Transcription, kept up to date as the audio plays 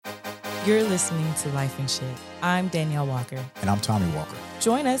You're listening to Life and Shit. I'm Danielle Walker. And I'm Tommy Walker.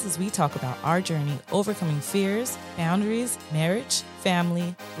 Join us as we talk about our journey overcoming fears, boundaries, marriage,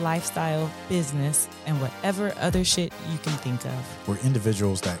 family, lifestyle, business, and whatever other shit you can think of. We're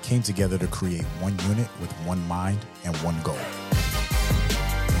individuals that came together to create one unit with one mind and one goal.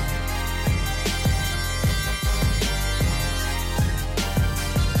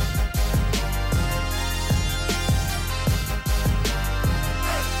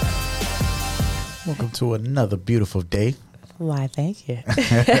 Welcome to another beautiful day. Why, thank you.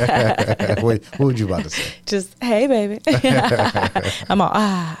 Wait, what would you about to say? Just, hey, baby. I'm all,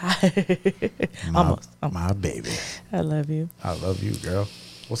 almost. My baby. I love you. I love you, girl.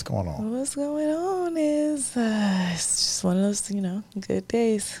 What's going on? What's going on is it's just one of those, good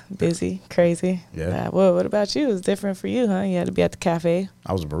days. Busy, crazy. Yeah. What about you? It was different for you, huh? You had to be at the cafe.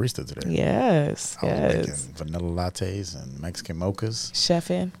 I was a barista today. Yes. I was making vanilla lattes and Mexican mochas.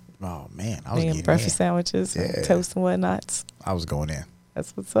 Chefing. Oh, man. I was making getting breakfast sandwiches, and toast and whatnots. I was going in.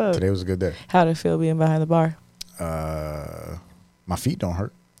 That's what's up. Today was a good day. How'd it feel being behind the bar? My feet don't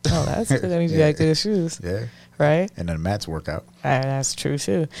hurt. Oh, that's good. That means you got good shoes. Yeah. Right? And then the mats work out. That's true,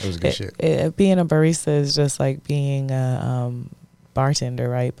 too. It was good shit. Being a barista is just like being a bartender,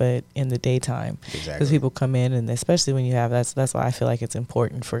 right? But in the daytime. Exactly. Because people come in, and especially when you have, that's why I feel like it's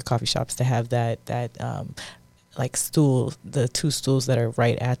important for coffee shops to have that like stool, the two stools that are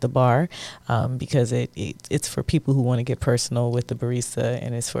right at the bar, because it's for people who want to get personal with the barista,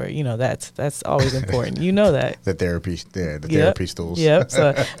 and it's for, that's always important. You know that. The therapy stools. Yep.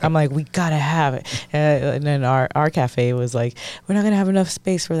 So I'm like, we gotta have it. And then our cafe was like, we're not gonna have enough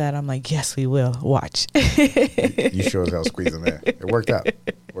space for that. I'm like, yes, we will. Watch. You sure as hell squeeze in there. It worked out.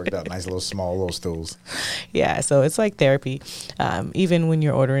 Nice little stools. Yeah. So it's like therapy. Even when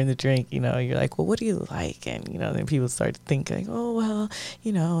you're ordering the drink, you're like, well, what do you like? And then people start to think like, oh, well,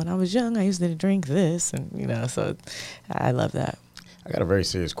 when I was young, I used to drink this, and so I love that. I got a very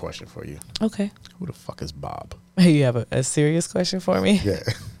serious question for you. Okay. Who the fuck is Bob? You have a serious question for me? Yeah.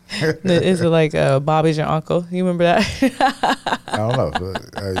 Is it like Bob is your uncle? You remember that? I don't know.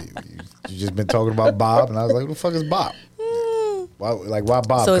 You just been talking about Bob, and I was like, who the fuck is Bob? Why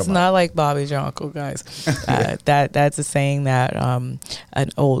Bob? So it's not like Bob is your uncle, guys. That's a saying that an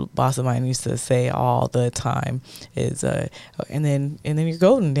old boss of mine used to say all the time. Is and then you're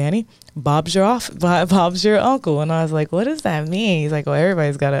golden, Danny. Bob's your uncle. And I was like, what does that mean? He's like, well,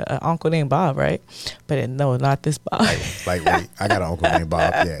 everybody's got an uncle named Bob, right? But no, not this Bob. Wait, I got an uncle named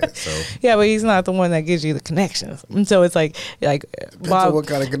Bob. Yeah, so yeah, but he's not the one that gives you the connections. And so it's like Bob. What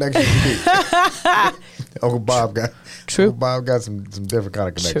kind of connections you need? Uncle Bob got. True. Uncle Bob got some different kind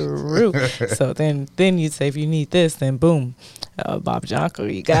of connections. True. So then you'd say, if you need this, then boom, Bob your uncle,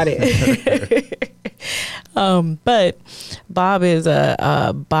 you got it. But Bob is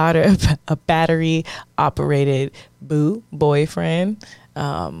a battery operated boyfriend.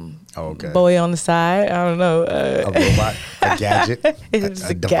 Okay. Boy on the side. I don't know. A robot, a gadget. It's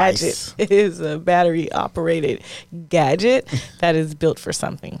a device. Gadget. It is a battery operated gadget that is built for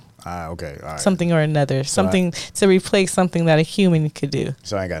something. Okay. All right. Something or another. Something to replace something that a human could do.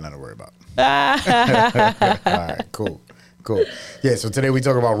 So I ain't got nothing to worry about. All right. Cool. Yeah, so today we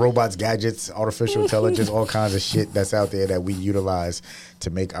talk about robots, gadgets, artificial intelligence, all kinds of shit that's out there that we utilize to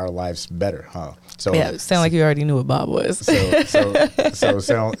make our lives better, huh? So yeah, it sounded like you already knew what Bob was. So it's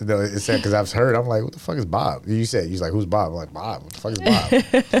because I've heard, I'm like, what the fuck is Bob? You said, you're like, who's Bob? I'm like, Bob, what the fuck is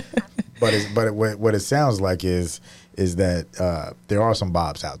Bob? What it sounds like is that there are some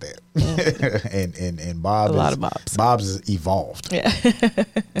Bobs out there, and Bob a lot of Bobs. Bob's is evolved. Yeah,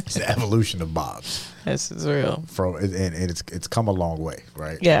 it's the evolution of Bobs. This is real. And it's come a long way,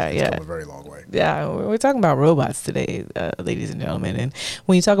 right? Yeah, it's come a very long way. Yeah, we're talking about robots today, ladies and gentlemen. And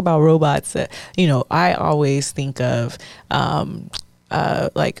when you talk about robots, I always think of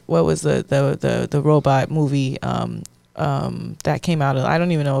like, what was the robot movie that came out? I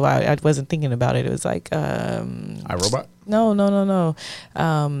don't even know why I wasn't thinking about it. It was like iRobot? No.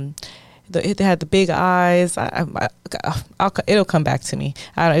 It had the big eyes. It'll come back to me.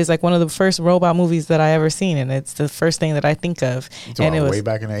 It's like one of the first robot movies that I ever seen, and it's the first thing that I think of. You talking about way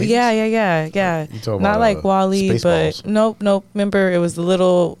back in the 80s? Yeah. You talking Not about, like WALL-E, but nope. Remember, it was the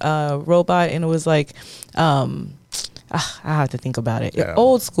little robot, and it was like, I have to think about it. Yeah.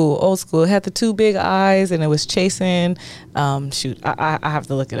 Old school. It had the two big eyes, and it was chasing. I have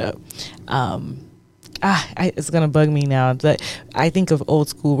to look it up. It's gonna bug me now. But I think of old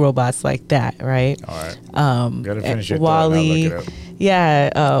school robots like that, right? All right. Gotta finish your WALL-E. thought. I'll look it up.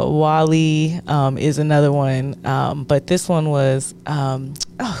 Yeah, WALL-E is another one. But this one was,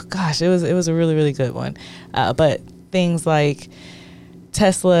 it was a really, really good one. But things like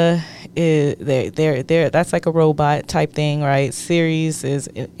Tesla is they're that's like a robot type thing, right? Siri's is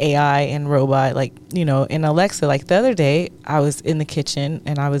AI and robot, like, you know. In Alexa, like the other day I was in the kitchen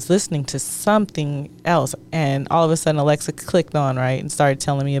and I was listening to something else, and all of a sudden Alexa clicked on, right, and started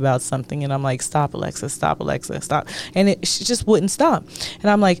telling me about something, and I'm like, stop Alexa, stop, and she just wouldn't stop, and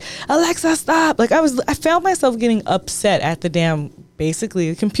I'm like, Alexa, stop. Like I found myself getting upset at the damn, basically,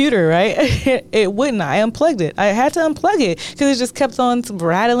 the computer, right? It wouldn't. I unplugged it. I had to unplug it because it just kept on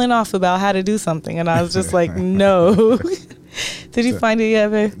rattling off about how to do something, and I was just like, no. Did you find it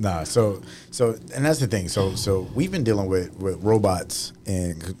yet, babe? Nah. So, and that's the thing. So we've been dealing with robots,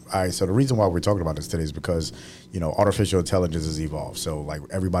 and all right. So the reason why we're talking about this today is because, you know, artificial intelligence has evolved. So like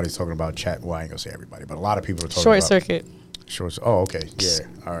everybody's talking about chat. Well, I ain't gonna say everybody, but a lot of people are talking Short about circuit. Oh, okay. Yeah.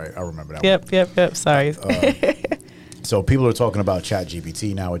 All right. I remember that. Yep. Sorry. So people are talking about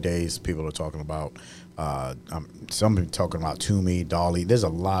ChatGPT nowadays. People are talking about some are talking about Toomey, Dolly. There's a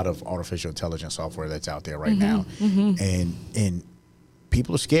lot of artificial intelligence software that's out there right now, and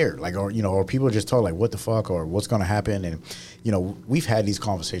people are scared, like, or you know, or people are just told like, what the fuck, or what's going to happen. And you know, we've had these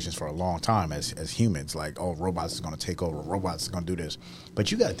conversations for a long time as humans, like, oh, robots is going to take over, robots is going to do this.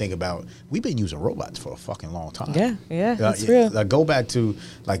 But you got to think about, we've been using robots for a fucking long time. Yeah, that's real. Like, go back to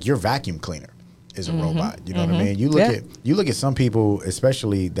like your vacuum cleaner is a robot. You know what I mean? You look at some people,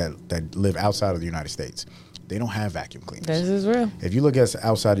 especially that live outside of the United States. They don't have vacuum cleaners. This is real. If you look at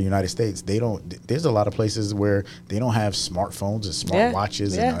outside the United States, they don't. There's a lot of places where they don't have smartphones and smart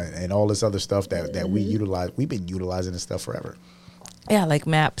watches and all this other stuff that we utilize. We've been utilizing this stuff forever. Yeah, like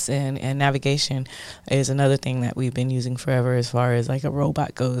maps and navigation is another thing that we've been using forever as far as like a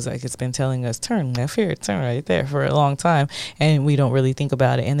robot goes. Like it's been telling us turn left here, turn right there for a long time, and we don't really think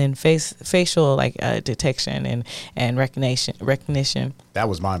about it. And then facial like detection and recognition. That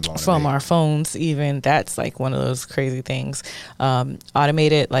was mind blowing from our phones. Even that's like one of those crazy things.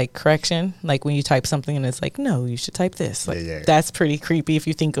 Automated like correction, like when you type something and it's like, no, you should type this. Like that's pretty creepy if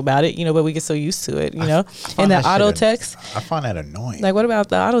you think about it, you know. But we get so used to it, you know. And the auto text, I find that annoying. Like, what about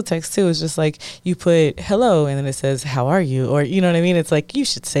the auto text too? It's just like you put hello and then it says how are you, or you know what I mean? It's like you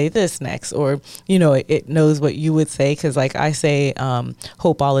should say this next, or you know, it knows what you would say, because like I say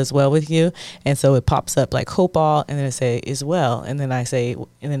hope all is well with you, and so it pops up like hope all, and then it say is well, and then I say,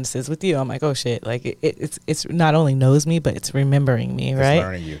 and then it says with you. I'm like, oh shit, like it's not only knows me, but it's remembering me, right? It's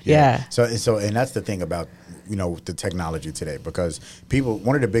learning you. Yeah. So and that's the thing about, you know, the technology today, because people,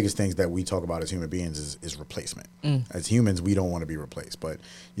 one of the biggest things that we talk about as human beings is replacement. As humans, we don't want to be replaced. But,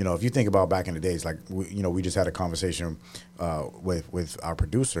 you know, if you think about back in the days, like, we just had a conversation with our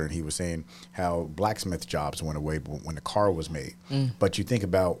producer, and he was saying how blacksmith jobs went away when the car was made. But you think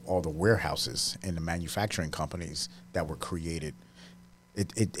about all the warehouses and the manufacturing companies that were created.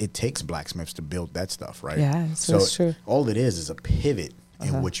 It takes blacksmiths to build that stuff, right? Yeah, so it's true. All it is a pivot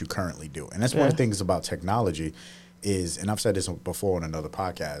in what you currently do. And that's one of the things about technology is, and I've said this before on another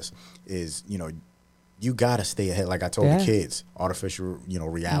podcast, is, you know, you got to stay ahead. Like I told the kids, artificial, you know,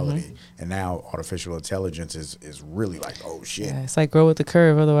 reality. And now artificial intelligence is really like, oh, shit. Yeah, it's like grow with the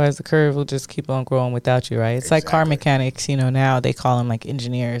curve. Otherwise, the curve will just keep on growing without you, right? It's like car mechanics. You know, now they call them like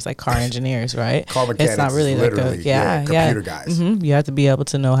engineers, like car engineers, right? Car mechanics, it's not really like computer guys. You have to be able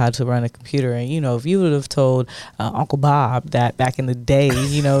to know how to run a computer. And, you know, if you would have told Uncle Bob that back in the day,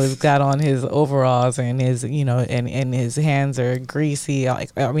 you know, he's got on his overalls and his, you know, and his hands are greasy.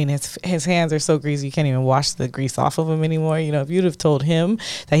 Like, I mean, his hands are so greasy you can't even wash the grease off of him anymore. You know, if you'd have told him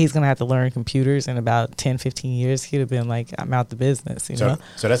that he's going to have to learn computers in about 10, 15 years, he'd have been like, I'm out the business, you know?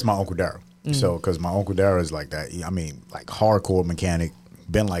 So that's my Uncle Daryl. So, because my Uncle Daryl is like that. I mean, like hardcore mechanic,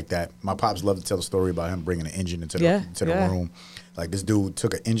 been like that. My pops loved to tell the story about him bringing an engine into the room. Like this dude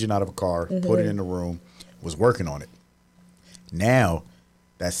took an engine out of a car, put it in the room, was working on it. Now,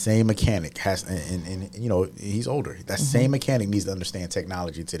 that same mechanic has, and you know, he's older. That same mechanic needs to understand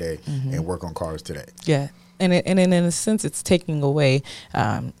technology today and work on cars today. Yeah, and in a sense, it's taking away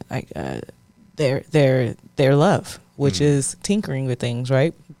their love, which is tinkering with things,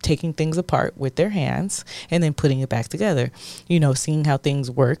 right? Taking things apart with their hands and then putting it back together. You know, seeing how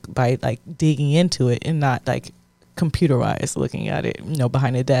things work by like digging into it and not like computerized looking at it, you know,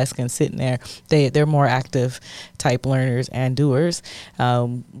 behind a desk and sitting there. They're more active type learners and doers,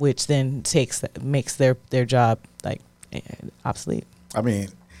 which then makes their job like obsolete. I mean,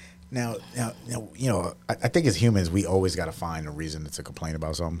 now you know, I think as humans we always got to find a reason to complain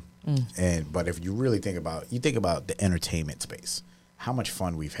about something. But if you really think about the entertainment space, how much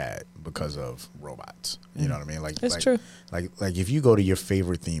fun we've had because of robots. You know what I mean? Like it's true. Like if you go to your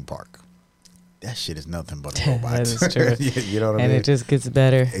favorite theme park, that shit is nothing but a robot. That is true. You know what I and mean? it just gets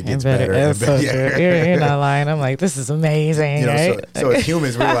better It gets and better. better and That's so better. true. You're not lying. I'm like, this is amazing, You know, right? so as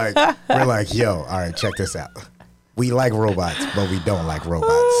humans, we're like, yo, all right, check this out. We like robots, but we don't like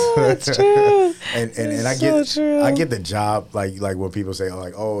robots. Oh, that's true. and I get the job like when people say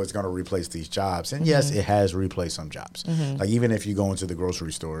it's going to replace these jobs, and yes, it has replaced some jobs. Like even if you go into the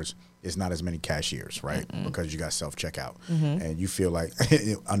grocery stores, it's not as many cashiers, right? Because you got self checkout, and you feel like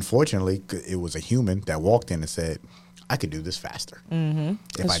unfortunately it was a human that walked in and said, I could do this faster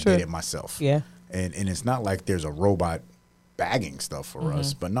if I did it myself. Yeah. And it's not like there's a robot bagging stuff for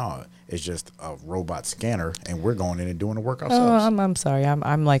us, but no, it's just a robot scanner, and we're going in and doing the work ourselves. Oh, I'm sorry.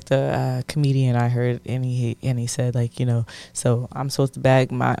 I'm like the comedian I heard, and he said, like, you know, so I'm supposed to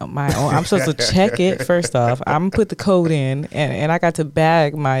bag my own. I'm supposed to check it first off. I'm gonna put the code in, and I got to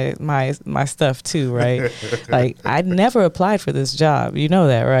bag my stuff too, right? Like I never applied for this job. You know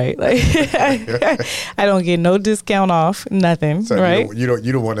that, right? Like I don't get no discount off, nothing, So right? you're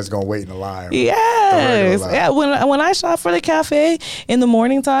the one that's gonna wait in the line. Yes. line. Yeah. When I shop for the cafe in the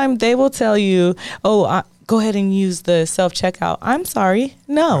morning time, they will tell you, go ahead and use the self-checkout. I'm sorry.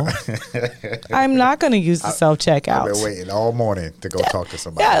 No. I'm not going to use the self-checkout. I've been waiting all morning to go talk to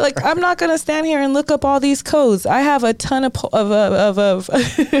somebody. Yeah, like I'm not going to stand here and look up all these codes. I have a ton of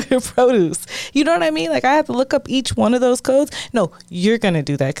produce. You know what I mean? Like I have to look up each one of those codes. No, you're going to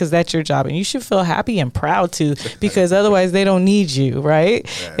do that because that's your job, and you should feel happy and proud to, because otherwise they don't need you, right?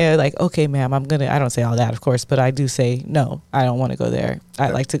 Yeah, like, okay, ma'am, I don't say all that, of course, but I do say, no, I don't want to go there. I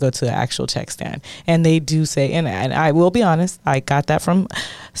like to go to the actual check stand. And they do say, and I will be honest, I got that from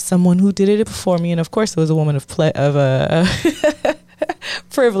someone who did it before me, and of course it was a woman of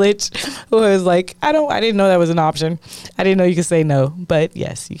privilege who was like, I didn't know that was an option. I didn't know you could say no, but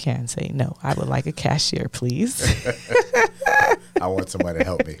yes, you can say no. I would like a cashier, please. I want somebody to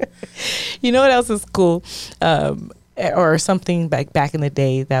help me. You know what else is cool? Or something back in the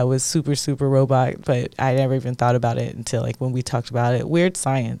day that was super, super robot, but I never even thought about it until like when we talked about it. Weird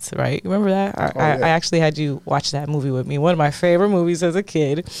Science, right? Remember that? I actually had you watch that movie with me. One of my favorite movies as a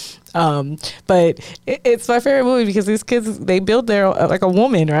kid. But it's my favorite movie because these kids, they build their like a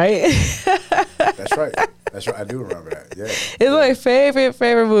woman, right? That's right. That's right. I do remember that. Yeah. It's my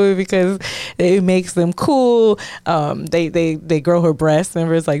favorite movie because it makes them cool. They grow her breasts.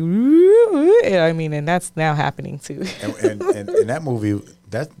 Remember, it's like, I mean, and that's now happening too. And that movie,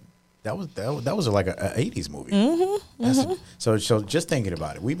 that was like a 80s movie. So just thinking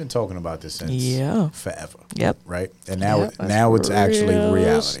about it, we've been talking about this since forever. Yep. Right. And now it's actually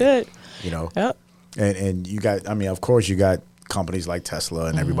reality. Shit. You know. Yep. And you got, I mean, of course you got companies like Tesla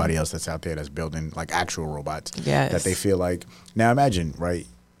and everybody else that's out there that's building like actual robots that they feel like. Now imagine, right?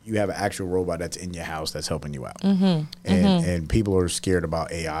 You have an actual robot that's in your house that's helping you out, and people are scared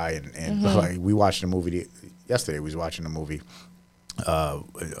about AI and like we watched a movie yesterday. We was watching a movie. I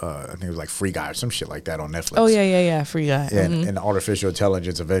think it was like Free Guy or some shit like that on Netflix. Oh yeah, Free Guy. And artificial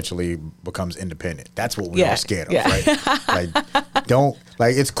intelligence eventually becomes independent. That's what we're all scared of, right? Like, don't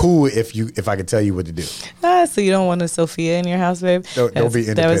like. It's cool if I can tell you what to do. So you don't want a Sophia in your house, babe? Don't be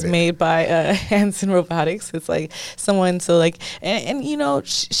independent. That was made by Hanson Robotics. It's like someone and you know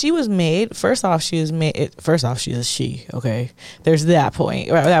she was made. First off, she is a she. Okay, there's that point,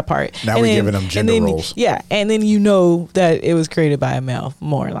 right, that part. Now we're giving them gender roles. Yeah, and then you know that it was created by a male,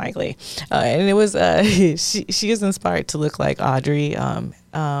 more likely, and it was she is inspired to look like Audrey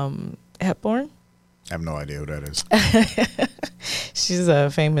Hepburn. I have no idea who that is. She's a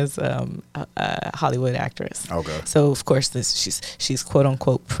famous Hollywood actress. Okay. So of course she's quote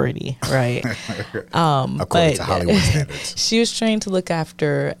unquote pretty, right? According to Hollywood standards. She was trained to look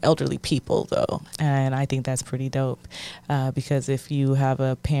after elderly people though, and I think that's pretty dope because if you have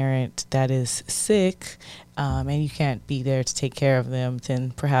a parent that is sick and you can't be there to take care of them,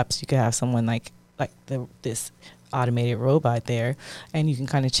 then perhaps you could have someone like this automated robot there, and you can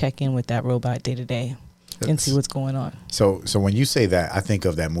kind of check in with that robot day to day and see what's going on. So when you say that, I think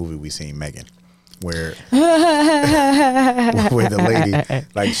of that movie we seen, Megan, where the lady,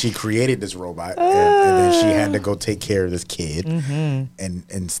 like, she created this robot and then she had to go take care of this kid, and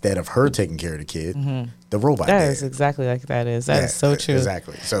instead of her taking care of the kid, the robot That did. is exactly like that is. That is so true.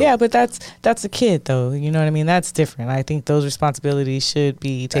 Exactly. So yeah, but that's a kid though. You know what I mean? That's different. I think those responsibilities should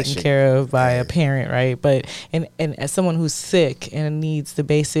be taken care of by a parent, right? But and as someone who's sick and needs the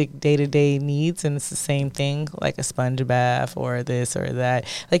basic day-to-day needs, and it's the same thing like a sponge bath or this or that.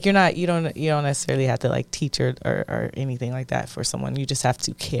 Like you don't necessarily necessarily have to like teach or anything like that for someone. You just have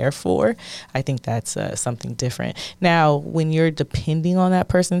to care for. I think that's something different. Now, when you're depending on that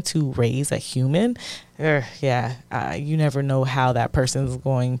person to raise a human, you never know how that person's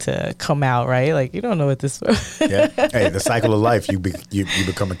going to come out, right? Like, you don't know what this. Yeah. Hey, the cycle of life, you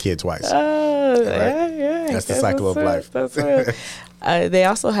become a kid twice. Right? That's the cycle of life. That's right. They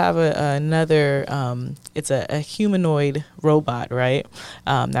also have another, it's a humanoid robot, right?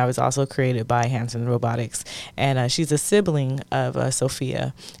 That was also created by Hanson Robotics. And she's a sibling of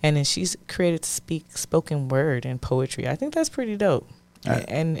Sophia. And then she's created to speak spoken word and poetry. I think that's pretty dope.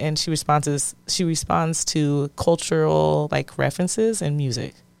 And she responds to cultural like references and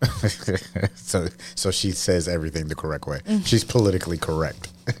music. so she says everything the correct way. She's politically correct.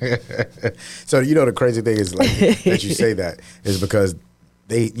 So the crazy thing is like that you say that is because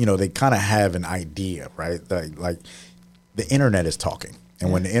they kind of have an idea, right? Like the internet is talking,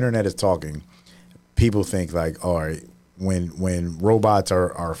 and when the internet is talking, people think like, all right, when robots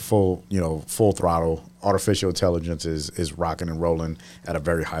are full throttle, artificial intelligence is rocking and rolling at a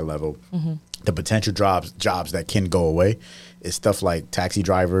very high level. The potential jobs that can go away is stuff like taxi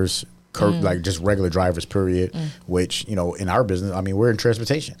drivers, like just regular drivers, period. Which in our business, I mean, we're in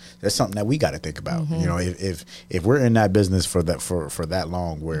transportation. That's something that we got to think about. If we're in that business for that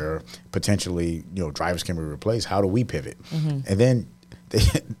long, where potentially drivers can be replaced, how do we pivot? And then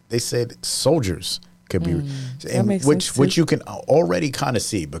they said soldiers could be, and which you can already kind of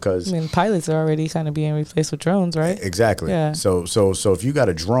see, because pilots are already kind of being replaced with drones, right? Exactly. Yeah. So if you got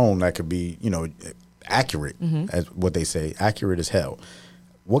a drone that could be accurate, as what they say, accurate as hell,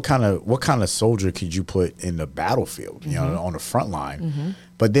 what kind of soldier could you put in the battlefield, on the front line?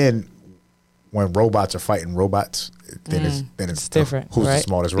 But then when robots are fighting robots, then it's different. Who's right? the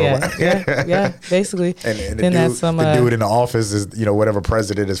smartest robot? Yeah, basically. And the dude in the office is, whatever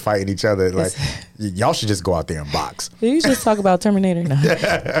president is fighting each other. Like, y'all should just go out there and box. You just talk about Terminator now.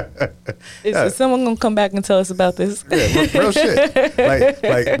 Is someone gonna come back and tell us about this? Yeah, real shit.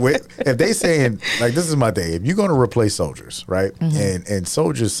 If they saying, like, this is my thing. If you're gonna replace soldiers, right, and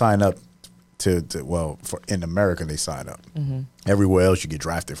soldiers sign up in America they sign up. Everywhere else you get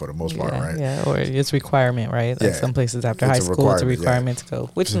drafted for the most part, right? Yeah, or it's requirement, right? Like some places after high school, it's a requirement to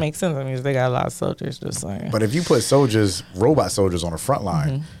go, which makes sense. I mean, they got a lot of soldiers, just saying. But if you put robot soldiers on the front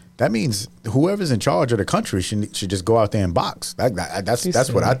line, that means whoever's in charge of the country should just go out there and box.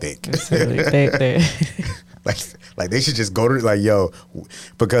 That's what I think. Like they should just go to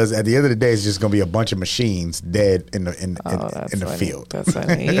because at the end of the day, it's just gonna be a bunch of machines dead in the field. That's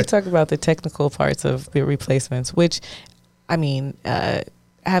funny. You talk about the technical parts of the replacements, which, I mean,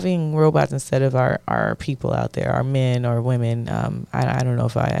 having robots instead of our people out there, our men or women, I don't know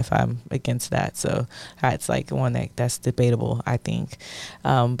if I'm against that. So that's like one that's debatable, I think.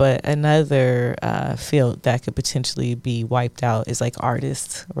 But another field that could potentially be wiped out is like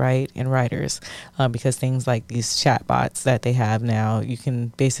artists, right, and writers, because things like these chatbots that they have now, you can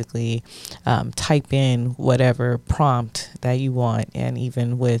basically type in whatever prompt that you want, and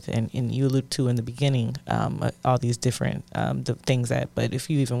even with and you alluded to in the beginning, all these different things but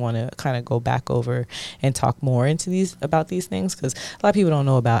if you even want to kind of go back over and talk more about these things, because a lot of people don't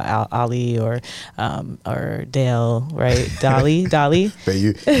know about Ali or Dale, right? Dolly.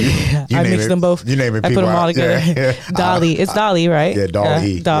 You I mixed them both. You name it. I put them all together. Yeah. Dolly. It's Dolly, right? Yeah,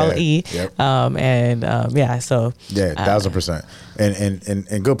 Dolly. Dolly. Yeah. Yep. So yeah, 1,000%.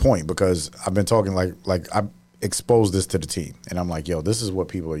 And good point, because I've been talking like I exposed this to the team, and I'm like, yo, this is what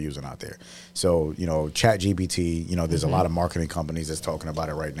people are using out there. So ChatGPT, there's a lot of marketing companies that's talking about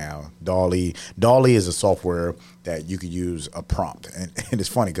it right now. Dolly is a software that you could use a prompt, and it's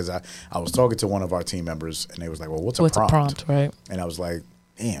funny because I was talking to one of our team members, and they was like, well, what's a prompt, right? And I was like,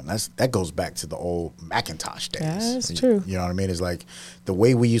 damn, that goes back to the old Macintosh days. Yeah, that's true. You know what I mean? It's like the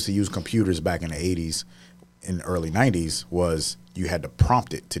way we used to use computers back in the 80s and early 90s was you had to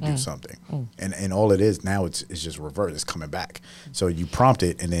prompt it to do something. And all it is now, it's just reverse. It's coming back. So you prompt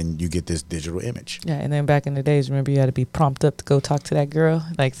it, and then you get this digital image. Yeah, and then back in the days, remember you had to be prompted up to go talk to that girl?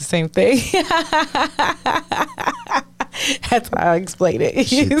 Like the same thing. That's how I explained it.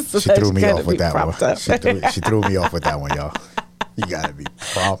 She threw me off with that one. She threw me off with that one, y'all. You got to be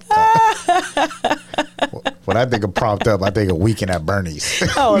prompted up. When I think of prompt up, I think of Weekend at Bernie's.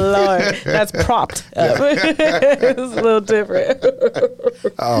 Oh, Lord. That's propped up. It's a little different.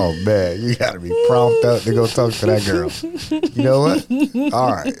 Oh man, you gotta be prompt up to go talk to that girl. You know what?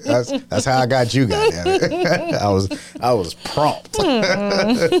 All right, that's how I got you, goddamn it. I was prompt.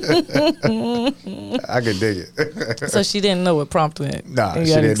 I could dig it. So she didn't know what prompt meant. Nah, she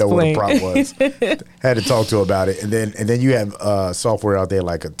didn't know what a prompt was. Had to talk to her about it, and then you have software out there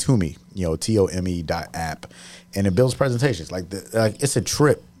like a Tome, TOME.app, and it builds presentations. Like it's a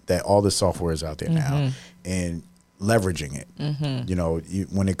trip that all the software is out there now, and leveraging it.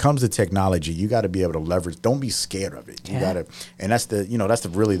 When it comes to technology, you got to be able to leverage. Don't be scared of it. You got to, and that's the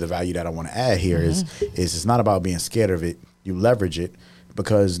really the value that I want to add here is it's not about being scared of it. You leverage it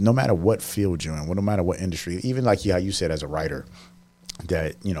because no matter what field you're in, no matter what industry, even like how you said as a writer,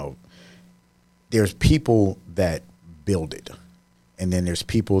 that there's people that build it. And then there's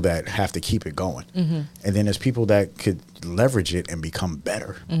people that have to keep it going. And then there's people that could leverage it and become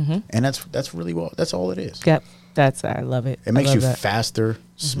better. And that's really that's all it is. Yep. I love it. It makes you faster,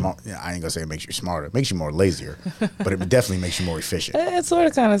 smart. I ain't gonna say it makes you smarter. It makes you more lazier, but it definitely makes you more efficient. It's sort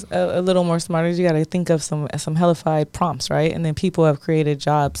of kind of a little more smarter. You got to think of some hellified prompts, right? And then people have created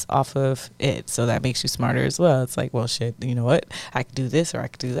jobs off of it, so that makes you smarter as well. It's like, well, shit, you know what? I could do this or I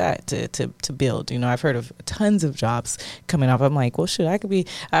could do that to build. I've heard of tons of jobs coming up. I'm like, well, shit, I could be.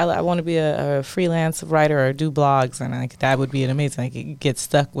 I want to be a freelance writer or do blogs, and that would be an amazing. I could get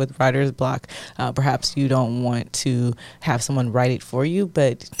stuck with writer's block. Perhaps you don't want to have someone write it for you,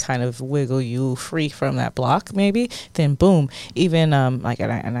 but kind of wiggle you free from that block, maybe. Then boom, even and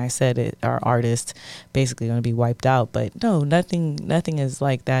I said it, our artist basically going to be wiped out. But no, nothing is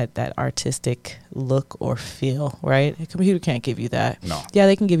like that artistic look or feel, right? A computer can't give you that. No. Yeah,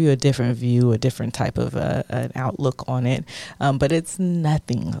 they can give you a different view, a different type of an outlook on it, but it's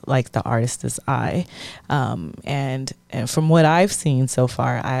nothing like the artist's eye. And from what I've seen so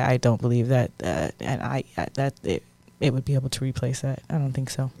far, I don't believe that, it would be able to replace that. I don't think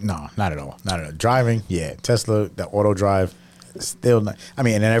so. No, not at all. Not at all. Driving, yeah. Tesla, the auto drive, still not. I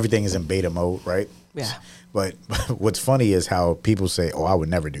mean, and then everything is in beta mode, right? Yeah. But what's funny is how people say, "Oh, I would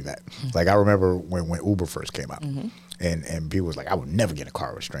never do that." Like I remember when Uber first came out, and people was like, "I would never get in a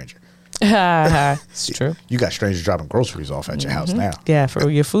car with a stranger." It's true. You got strangers dropping groceries off at your house now. Yeah, for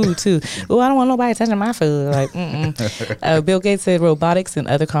your food too. Oh, I don't want nobody touching my food. Like, Bill Gates said robotics and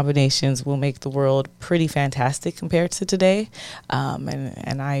other combinations will make the world pretty fantastic compared to today.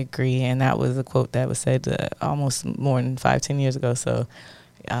 And I agree. And that was a quote that was said almost more than 5-10 years ago. So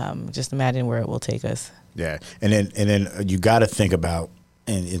just imagine where it will take us. Yeah, and then you got to think about,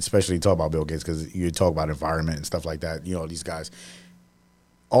 and especially talk about Bill Gates because you talk about environment and stuff like that. These guys.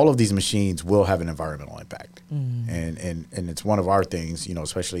 All of these machines will have an environmental impact, and it's one of our things,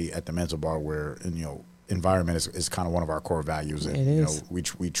 especially at the Mental Bar, where environment is kind of one of our core values, and it is.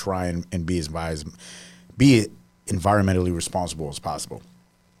 We try and be environmentally responsible as possible.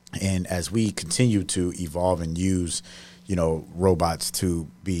 And as we continue to evolve and use, robots to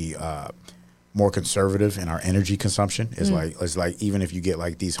be more conservative in our energy consumption, it's like even if you get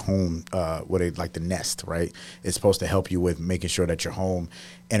like these home like the Nest, right? It's supposed to help you with making sure that your home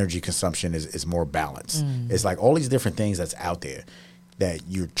energy consumption is more balanced. It's like all these different things that's out there that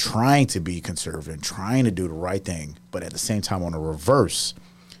you're trying to be conservative and trying to do the right thing, but at the same time on the reverse,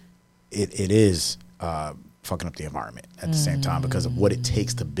 it is fucking up the environment at the same time because of what it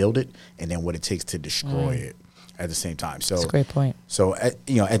takes to build it and then what it takes to destroy it at the same time. So that's a great point. So at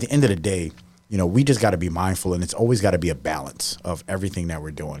the end of the day, we just got to be mindful, and it's always got to be a balance of everything that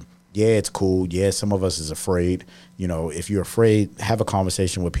we're doing. Yeah, it's cool. Yeah, some of us is afraid. If you're afraid, have a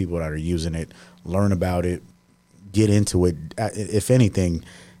conversation with people that are using it, learn about it, get into it. If anything,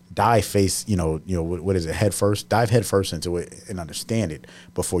 dive face, what is it, head first? Dive head first into it and understand it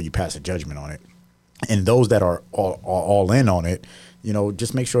before you pass a judgment on it. And those that are all in on it,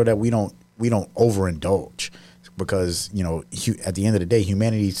 just make sure that we don't overindulge because, at the end of the day,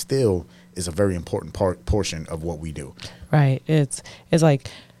 humanity still is a very important portion of what we do. Right. It's like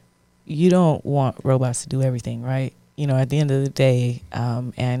you don't want robots to do everything, right? At the end of the day,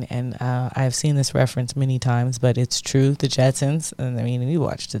 and I've seen this reference many times, but it's true. The Jetsons, and I mean, we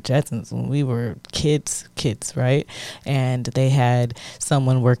watched the Jetsons when we were kids, right? And they had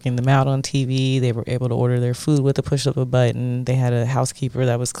someone working them out on TV. They were able to order their food with a push of a button. They had a housekeeper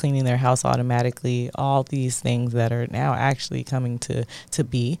that was cleaning their house automatically. All these things that are now actually coming to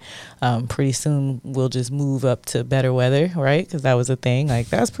be. Pretty soon we'll just move up to better weather, right? Because that was a thing. Like,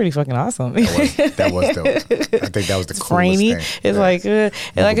 that's pretty fucking awesome. That was dope. I think that was was the it's coolest rainy. thing. It's like, it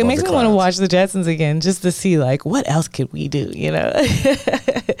above makes the me want to clouds. watch the Jetsons again just to see like what else could we do, you know?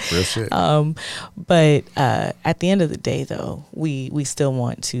 Real shit. But at the end of the day, though, we still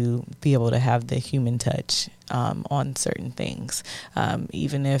want to be able to have the human touch on certain things.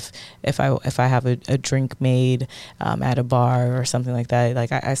 Even if I have a drink made at a bar or something like that,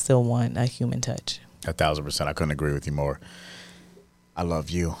 like I still want a human touch. 1,000%. I couldn't agree with you more. I love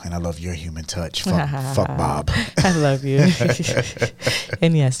you, and I love your human touch. Fuck Bob. I love you.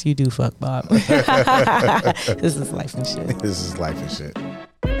 And yes, you do fuck Bob. This is life and shit. This is life and shit.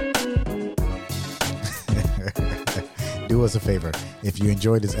 Do us a favor. If you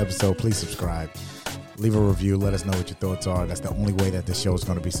enjoyed this episode, please subscribe. Leave a review. Let us know what your thoughts are. That's the only way that this show is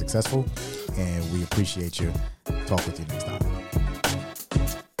going to be successful. And we appreciate you. Talk with you next time.